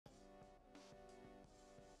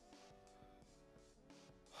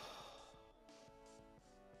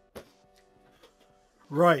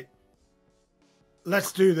Right,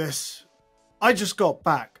 let's do this. I just got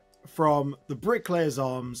back from the Bricklayers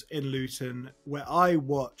Arms in Luton, where I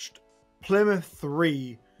watched Plymouth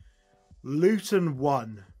 3, Luton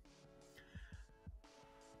 1.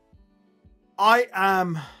 I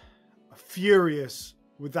am furious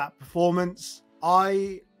with that performance.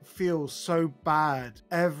 I feel so bad.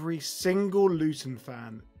 Every single Luton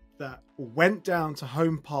fan that went down to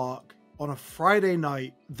Home Park on a Friday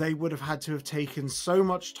night, they would have had to have taken so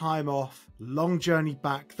much time off, long journey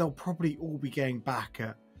back. They'll probably all be getting back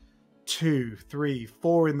at 2, 3,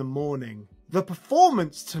 4 in the morning. The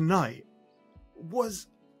performance tonight was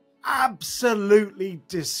absolutely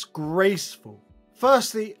disgraceful.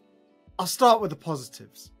 Firstly, I'll start with the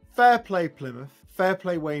positives. Fair play Plymouth, fair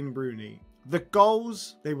play Wayne Rooney. The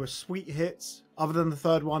goals, they were sweet hits, other than the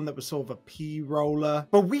third one that was sort of a P-roller.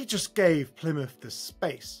 But we just gave Plymouth the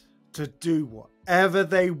space to do whatever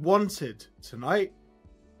they wanted tonight.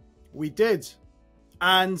 We did.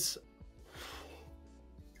 And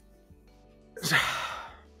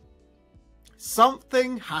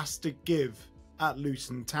something has to give at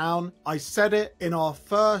Luton Town. I said it in our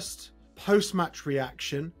first post-match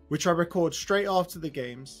reaction, which I record straight after the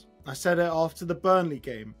games. I said it after the Burnley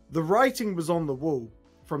game. The writing was on the wall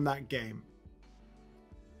from that game.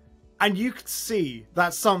 And you could see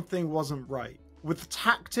that something wasn't right. With the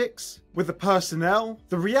tactics, with the personnel,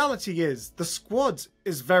 the reality is the squad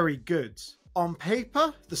is very good. On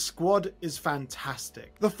paper, the squad is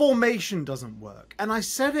fantastic. The formation doesn't work. And I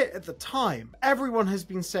said it at the time. Everyone has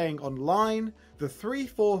been saying online, the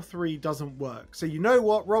 3-4-3 doesn't work. So you know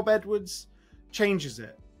what? Rob Edwards changes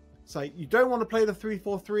it. So you don't want to play the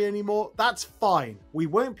 3-4-3 anymore? That's fine. We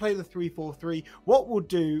won't play the 3-4-3. What we'll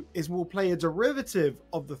do is we'll play a derivative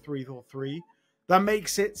of the 3-4-3 that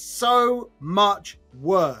makes it so much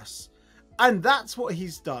worse. And that's what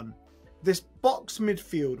he's done. This box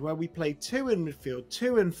midfield where we play 2 in midfield,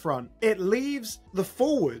 2 in front, it leaves the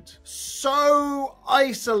forward so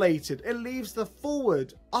isolated. It leaves the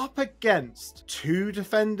forward up against 2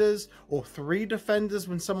 defenders or 3 defenders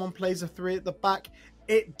when someone plays a 3 at the back.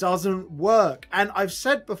 It doesn't work. And I've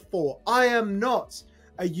said before, I am not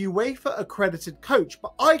a UEFA accredited coach,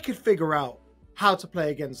 but I could figure out how to play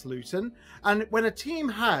against Luton. And when a team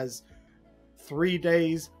has 3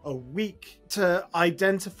 days, a week to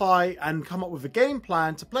identify and come up with a game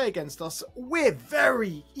plan to play against us, we're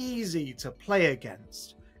very easy to play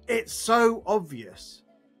against. It's so obvious.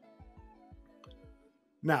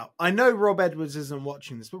 Now, I know Rob Edwards isn't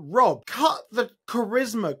watching this, but Rob, cut the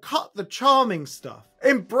charisma, cut the charming stuff.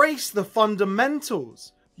 Embrace the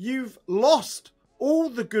fundamentals. You've lost all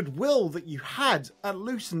the goodwill that you had at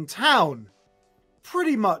Luton Town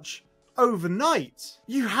pretty much overnight.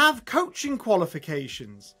 You have coaching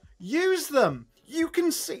qualifications. Use them. You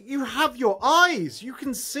can see, you have your eyes. You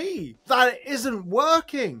can see that it isn't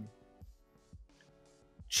working.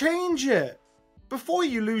 Change it before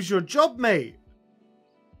you lose your job, mate.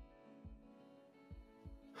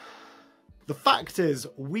 The fact is,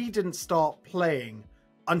 we didn't start playing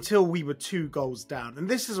until we were 2 goals down. And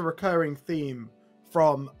this is a recurring theme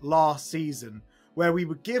from last season, where we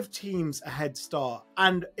would give teams a head start.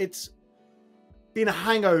 And it's been a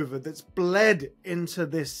hangover that's bled into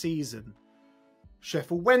this season.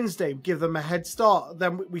 Sheffield Wednesday, we give them a head start,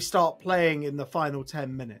 then we start playing in the final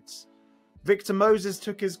 10 minutes. Victor Moses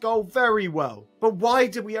took his goal very well. But why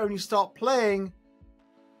did we only start playing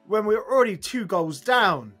when we were already 2 goals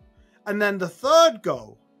down? And then the third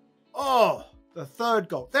goal. Oh, the third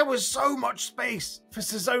goal. There was so much space for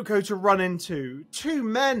Sissoko to run into. 2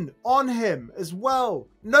 men on him as well.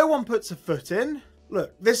 No one puts a foot in.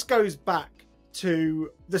 Look, this goes back to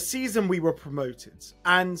the season we were promoted.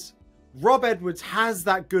 And Rob Edwards has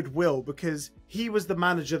that goodwill because he was the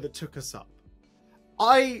manager that took us up.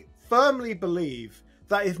 I firmly believe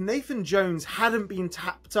that if Nathan Jones hadn't been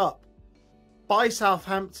tapped up by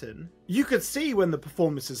Southampton, you could see when the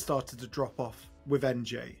performances started to drop off with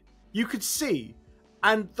NJ. You could see.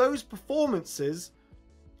 And those performances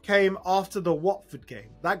came after the Watford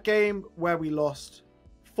game. That game where we lost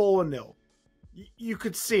 4-0. You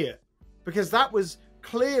could see it. Because that was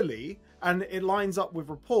clearly, and it lines up with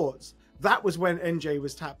reports, that was when NJ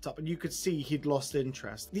was tapped up and you could see he'd lost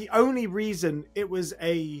interest. The only reason it was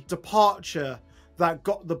a departure that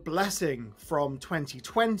got the blessing from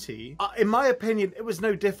 2020, in my opinion, it was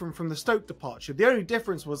no different from the Stoke departure. The only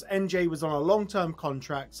difference was NJ was on a long-term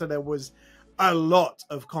contract, so there was a lot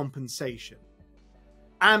of compensation.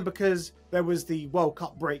 And because there was the World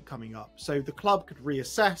Cup break coming up, so the club could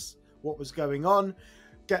reassess what was going on,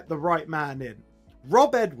 get the right man in.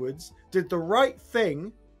 Rob Edwards did the right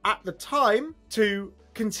thing at the time to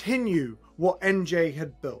continue what NJ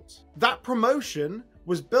had built. That promotion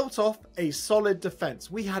was built off a solid defence.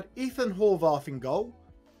 We had Ethan Horvath in goal,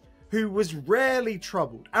 who was rarely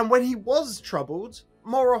troubled. And when he was troubled,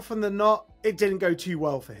 more often than not, it didn't go too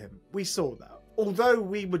well for him. We saw that. Although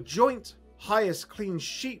we were joint highest clean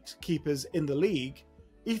sheet keepers in the league,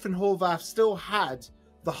 Ethan Horvath still had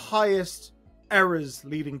the highest errors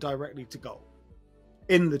leading directly to goal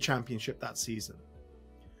in the championship that season.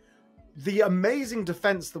 The amazing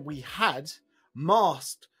defence that we had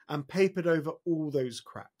masked and papered over all those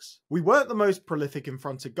cracks. We weren't the most prolific in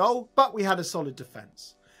front of goal, but we had a solid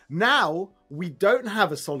defence. Now, we don't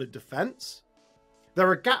have a solid defence. There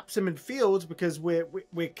are gaps in midfield because we're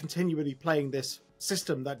continually playing this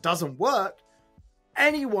system that doesn't work.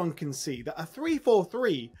 Anyone can see that a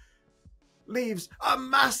 3-4-3 leaves a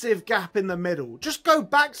massive gap in the middle. Just go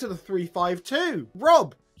back to the 3-5-2.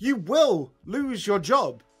 Rob, you will lose your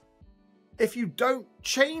job if you don't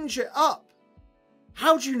change it up.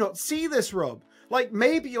 How do you not see this, Rob? Like,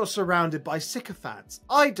 maybe you're surrounded by sycophants.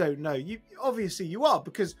 I don't know. Obviously you are,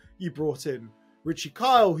 because you brought in Richie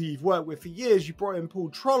Kyle, who you've worked with for years. You brought in Paul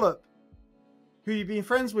Trollope, who you've been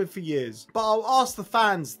friends with for years. But I'll ask the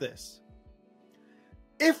fans this.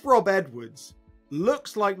 If Rob Edwards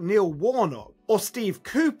looks like Neil Warnock or Steve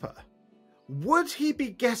Cooper, would he be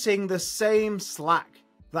getting the same slack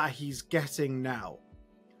that he's getting now?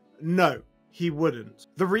 No, he wouldn't.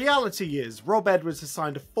 The reality is Rob Edwards has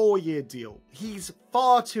signed a 4-year deal. He's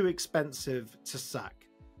far too expensive to sack.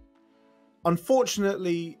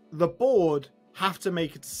 Unfortunately, the board have to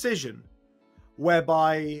make a decision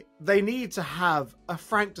whereby they need to have a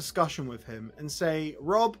frank discussion with him and say,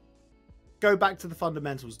 Rob, go back to the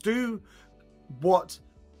fundamentals. Do what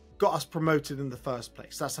got us promoted in the first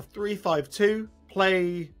place. That's a 3-5-2.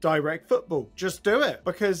 Play direct football. Just do it,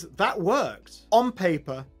 because that worked. On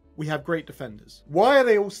paper, we have great defenders. Why are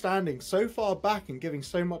they all standing so far back and giving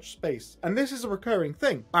so much space? And this is a recurring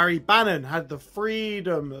thing. Barry Bannon had the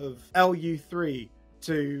freedom of LU3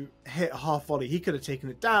 to hit a half volley. He could have taken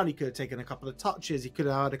it down. He could have taken a couple of touches. He could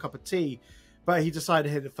have had a cup of tea. But he decided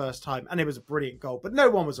to hit it first time, and it was a brilliant goal. But no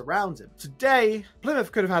one was around him. Today,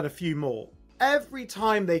 Plymouth could have had a few more. Every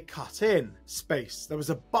time they cut in space, there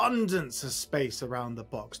was abundance of space around the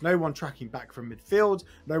box. No one tracking back from midfield.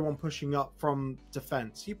 No one pushing up from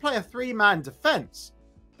defence. You play a 3-man defence.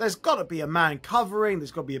 There's got to be a man covering.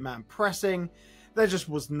 There's got to be a man pressing. There just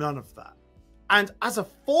was none of that. And as a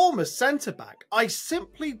former centre-back, I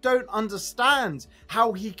simply don't understand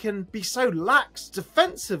how he can be so lax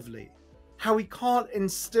defensively. How he can't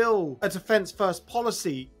instill a defence-first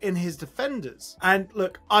policy in his defenders. And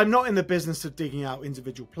look, I'm not in the business of digging out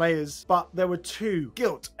individual players, but there were 2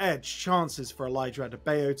 gilt-edged chances for Elijah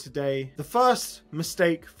Adebayo today. The first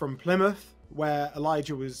mistake from Plymouth, where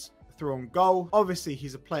Elijah was through on goal. Obviously,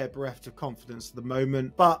 he's a player bereft of confidence at the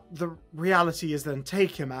moment, but the reality is then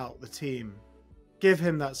take him out the team. Give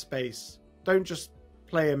him that space. Don't just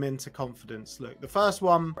play him into confidence. Look, the first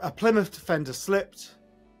one, a Plymouth defender slipped,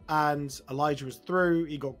 and Elijah was through.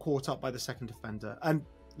 He got caught up by the second defender. And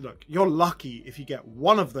look, you're lucky if you get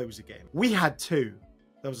one of those a game. We had 2.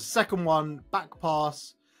 There was a second one, back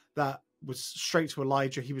pass, that was straight to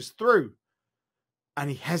Elijah. He was through. And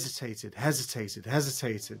he hesitated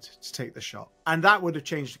to take the shot. And that would have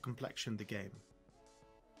changed the complexion of the game.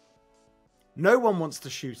 No one wants to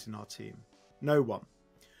shoot in our team. No one.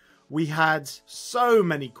 We had so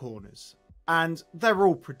many corners. And they're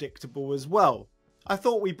all predictable as well. I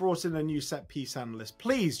thought we brought in a new set piece analyst.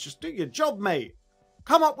 Please, just do your job, mate.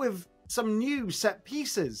 Come up with some new set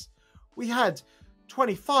pieces. We had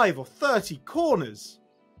 25 or 30 corners.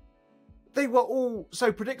 They were all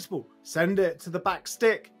so predictable. Send it to the back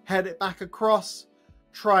stick, head it back across,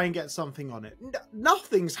 try and get something on it.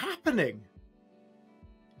 Nothing's happening.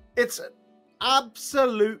 It's an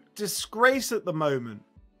absolute disgrace at the moment.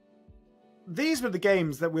 These were the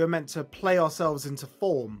games that we were meant to play ourselves into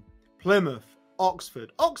form. Plymouth,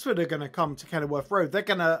 Oxford. Oxford are going to come to Kenilworth Road. They're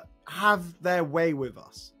going to have their way with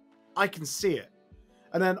us. I can see it.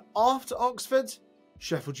 And then after Oxford,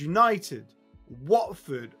 Sheffield United,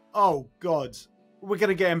 Watford. Oh, God. We're going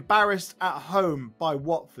to get embarrassed at home by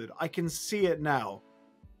Watford. I can see it now.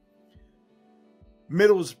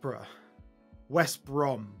 Middlesbrough, West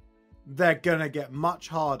Brom. They're going to get much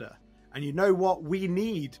harder. And you know what we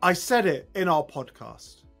need? I said it in our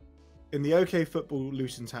podcast. In the OK Football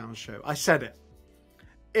Luton Town show. I said it.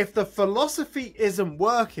 If the philosophy isn't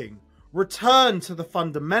working, return to the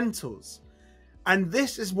fundamentals. And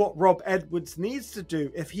this is what Rob Edwards needs to do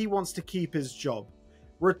if he wants to keep his job.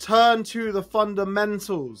 Return to the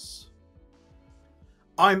fundamentals.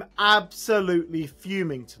 I'm absolutely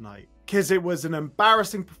fuming tonight. because it was an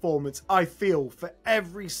embarrassing performance, I feel, for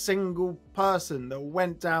every single person that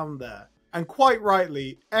went down there. And quite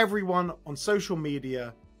rightly, everyone on social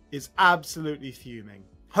media is absolutely fuming.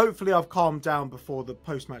 Hopefully I've calmed down before the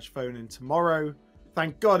post-match phone-in tomorrow.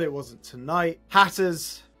 Thank God it wasn't tonight.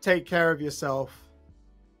 Hatters, take care of yourself.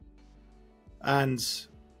 And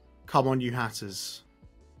come on, you Hatters,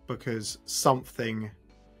 because something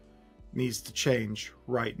needs to change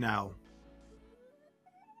right now.